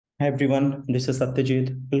Hi everyone, this is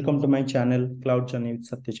Satyajit. Welcome to my channel Cloud Journey with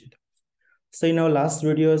Satyajit. So in our last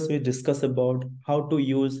videos, we discussed about how to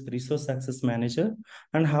use Resource Access Manager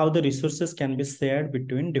and how the resources can be shared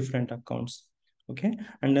between different accounts. Okay,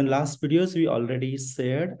 and in last videos, we already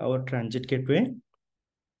shared our Transit Gateway.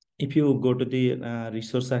 If you go to the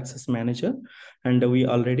Resource Access Manager, and we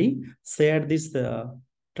already shared this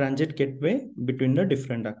Transit Gateway between the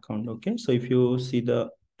different account. Okay, so if you see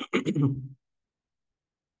the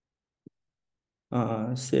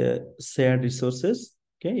shared resources.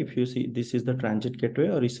 Okay, if you see, this is the transit gateway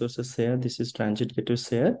or resources share, this is transit gateway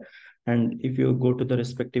share. And if you go to the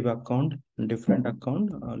respective account, different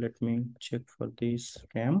account, let me check for this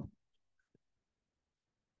cam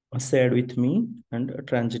shared with me, and a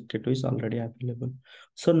transit gateway is already available.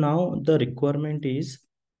 So now the requirement is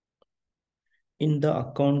in the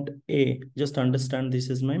account A. Just understand, this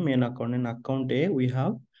is my main account. In account A, we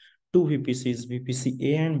have two VPCs, VPC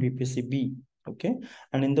A and VPC B. Okay,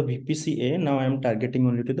 and in the VPC A, now I am targeting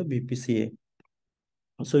only to the VPC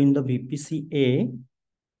A. So in the VPC A,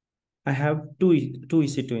 I have two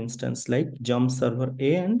EC2 instance like jump server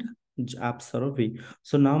A and app server B.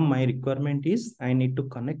 So now my requirement is I need to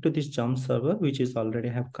connect to this jump server, which is already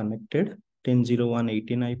have connected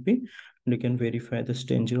 10.0.1.18 IP. And you can verify this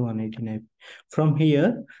 10.0.1.18 IP. From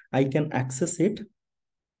here, I can access it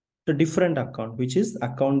to different account, which is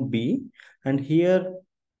account B. And here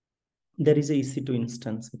there is a EC2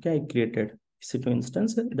 instance. Okay, I created EC2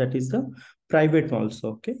 instance. That is the private also.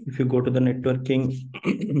 Okay, if you go to the networking,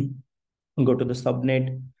 go to the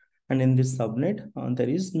subnet, and in this subnet, there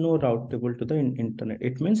is no route table to the internet.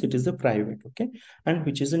 It means it is a private. Okay, and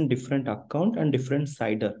which is in different account and different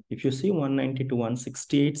CIDR. If you see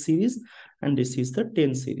 192.168 series, and this is the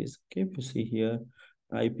 10 series. Okay, if you see here,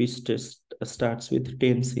 IP starts with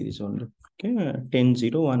 10 series only. Okay,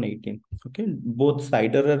 10.0.1.18. Okay, both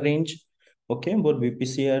CIDR are range. Okay, both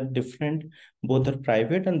VPC are different, both are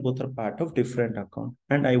private, and both are part of different account.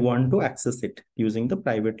 And I want to access it using the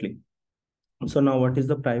privately. So now what is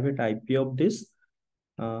the private IP of this?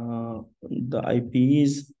 The IP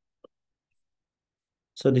is,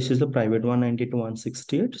 so this is the private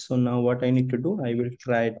 192.168. So now what I need to do, I will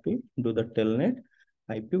try to do the telnet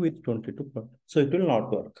IP with 22 port. So it will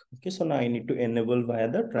not work. Okay, so now I need to enable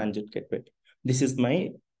via the transit gateway. This is my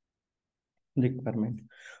requirement.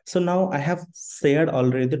 So now I have shared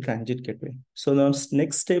already the transit gateway. So now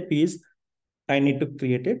next step is I need to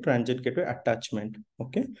create a transit gateway attachment.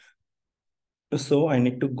 Okay, so I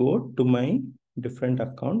need to go to my different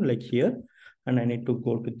account like here, and I need to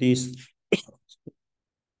go to this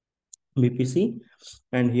VPC,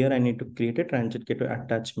 and here I need to create a transit gateway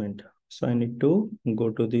attachment. So I need to go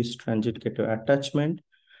to this transit gateway attachment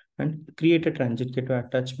and create a transit gateway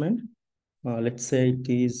attachment. Let's say it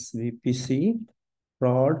is VPC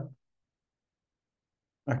prod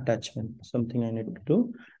attachment, something I need to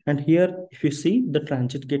do. And here, if you see, the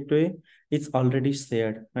transit gateway is already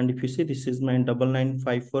shared. And if you see, this is my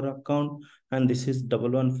 9954 account, and this is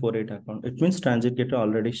 1148 account. It means transit gateway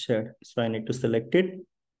already shared. So I need to select it.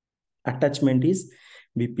 Attachment is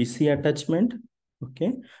VPC attachment.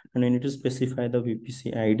 Okay, and I need to specify the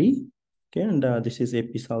VPC ID. Okay, and this is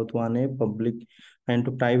AP South 1A public and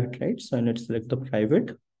to private, right? So I need to select the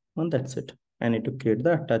private, and that's it. I need to create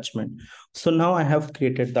the attachment. So now I have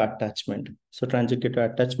created the attachment. So transit gateway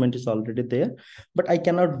attachment is already there, but I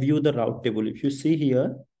cannot view the route table. If you see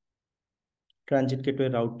here, transit gateway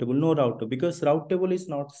route table, no route table, because route table is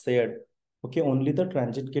not shared. Okay, only the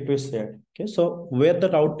transit gateway is shared. Okay, so where the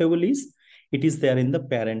route table is, it is there in the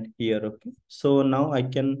parent here. Okay, so now I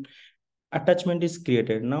can, attachment is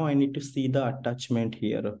created. Now I need to see the attachment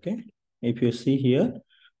here. Okay, if you see here,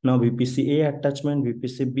 now VPC A attachment,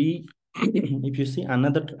 VPC B. If you see,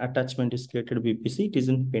 another attachment is created, VPC, it is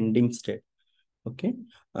in pending state. Okay,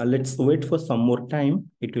 let's wait for some more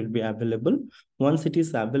time. It will be available. Once it is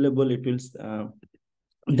available, it will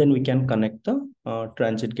then we can connect the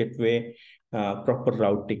transit gateway proper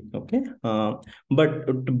routing. Okay,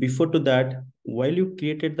 but before to that, while you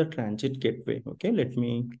created the transit gateway, okay, let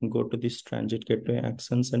me go to this transit gateway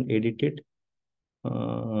actions and edit it.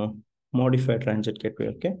 Modify transit gateway.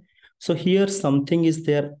 Okay, so here something is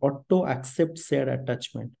there, auto accept shared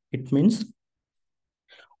attachment. It means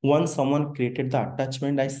once someone created the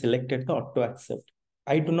attachment, I selected the auto accept.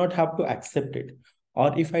 I do not have to accept it.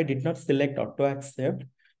 Or if I did not select auto accept,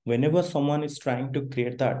 whenever someone is trying to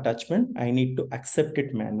create the attachment, I need to accept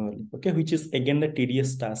it manually. Okay, which is again the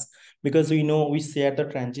tedious task, because we know we share the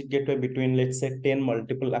transit gateway between, let's say, 10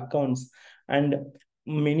 multiple accounts, and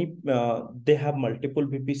many they have multiple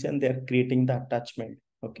VPC and they are creating the attachment.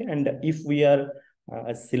 Okay, and if we are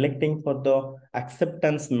selecting for the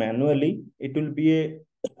acceptance manually, it will be a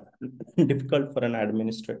difficult for an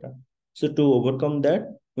administrator. So to overcome that,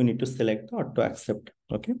 we need to select the auto accept.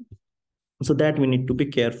 Okay. So that we need to be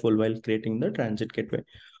careful while creating the transit gateway.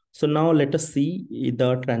 So now let us see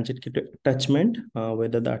the transit gateway attachment,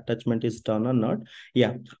 whether the attachment is done or not.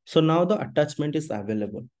 Yeah. So now the attachment is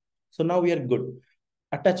available. So now we are good.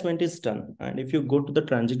 Attachment is done. And if you go to the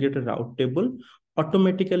transit gateway route table,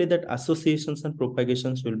 automatically that associations and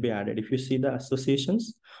propagations will be added. If you see the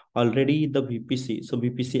associations, already the VPC. So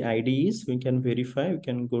VPC ID is, we can verify, we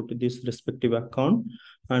can go to this respective account.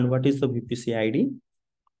 And what is the VPC ID?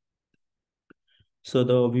 So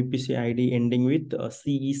the VPC ID ending with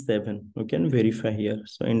CE7, we can verify here.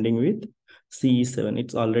 So ending with CE7,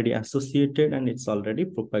 it's already associated and it's already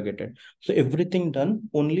propagated. So everything done,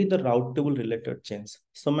 only the route table related change.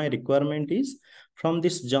 So my requirement is from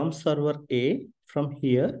this jump server A, from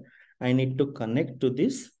here, I need to connect to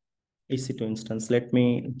this EC2 instance. Let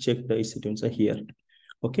me check the EC2 instance here.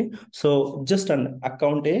 Okay, so just an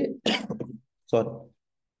account A, sorry.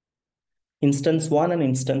 Instance 1 and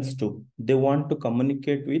instance 2, they want to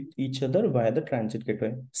communicate with each other via the transit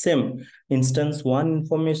gateway. Same, instance 1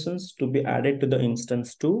 informations to be added to the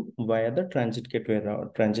instance 2 via the transit gateway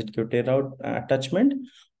route attachment,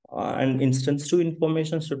 and instance 2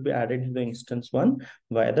 information should be added to the instance 1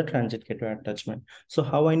 via the transit gateway attachment. So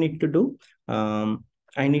how I need to do?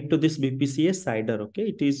 I need to this VPCA CIDR, okay?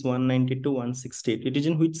 It is 192.168. It is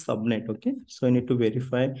in which subnet, okay? So I need to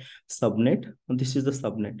verify subnet. This is the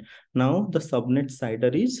subnet. Now the subnet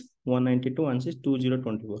CIDR is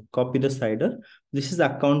 192.168.2024. Copy the CIDR. This is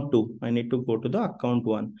account 2. I need to go to the account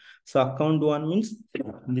 1. So account 1 means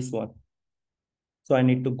this one. So I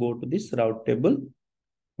need to go to this route table.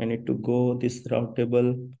 I need to go this route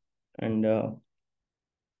table and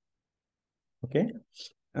okay.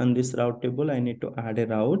 And this route table, I need to add a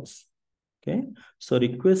routes. Okay. So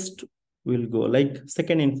request will go like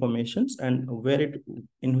second informations, and where it,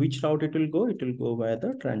 in which route it will go via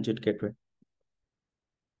the transit gateway.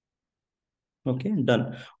 Okay,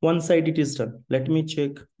 done. One side it is done. Let me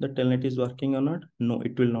check the telnet is working or not. No,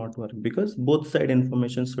 it will not work because both side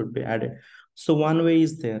information should be added. So one way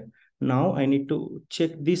is there. Now I need to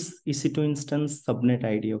check this EC2 instance subnet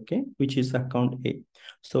ID, okay, which is account A.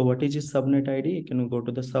 So what is this subnet ID? You can go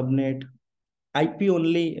to the subnet IP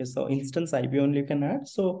only. So instance IP only you can add.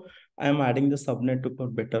 So I am adding the subnet to for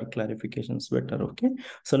better clarifications better. Okay.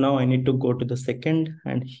 So now I need to go to the second,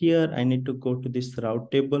 and here I need to go to this route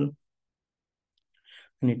table.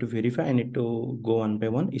 I need to verify. I need to go one by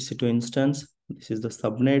one. EC2 instance. This is the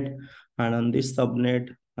subnet, and on this subnet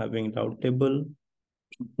having route table,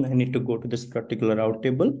 I need to go to this particular route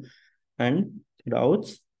table and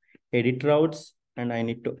routes, edit routes, and I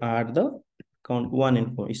need to add the count one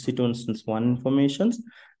info, EC2 instance one informations,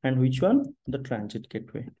 and which one? The transit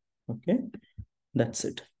gateway. Okay, that's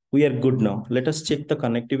it. We are good now. Let us check the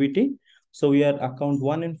connectivity. So we are account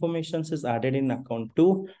 1 information is added in account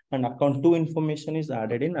 2, and account 2 information is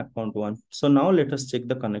added in account 1. So now let us check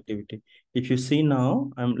the connectivity. If you see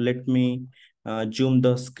now, let me zoom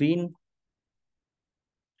the screen.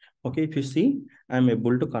 Okay, if you see, I'm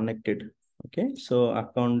able to connect it. Okay, so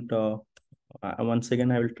account, once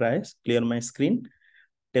again, I will try clear my screen.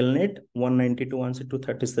 Telnet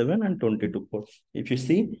 192.168.237 and 22 ports. If you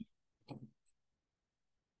see,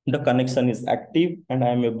 the connection is active and I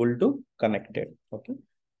am able to connect it. Okay.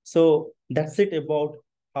 So that's it about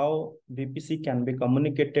how VPC can be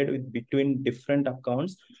communicated with between different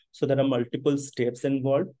accounts. So there are multiple steps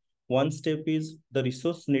involved. One step is the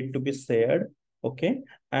resource need to be shared. Okay.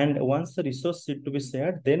 And once the resource need to be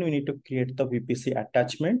shared, then we need to create the VPC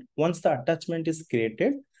attachment. Once the attachment is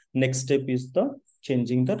created, next step is the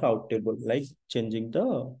changing the route table, like changing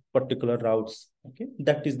the particular routes. Okay.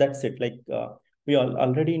 That's it. Like, we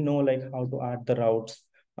already know like how to add the routes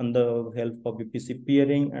on the help of VPC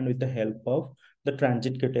peering and with the help of the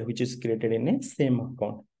transit gateway, which is created in a same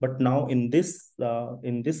account. But now in this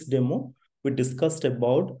demo, we discussed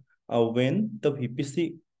about when the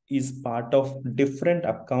VPC is part of different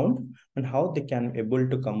account and how they can able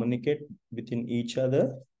to communicate within each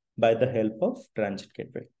other by the help of transit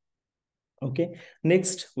gateway. Okay,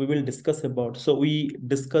 next we will discuss about, so we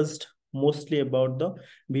discussed mostly about the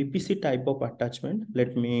VPC type of attachment.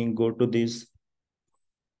 Let me go to this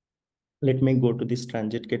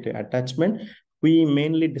transit gateway attachment. we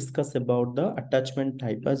mainly discuss about the attachment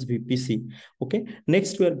type as VPC. Okay,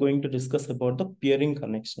 next we are going to discuss about the peering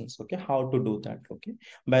connections. Okay, how to do that. Okay,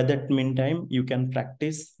 by that meantime, you can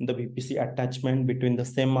practice the VPC attachment between the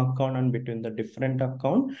same account and between the different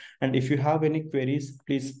account. And if you have any queries,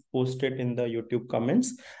 please post it in the YouTube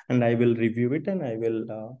comments, and I will review it and I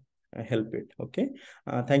will help it. Okay,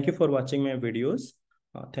 thank you for watching my videos.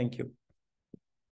 Thank you.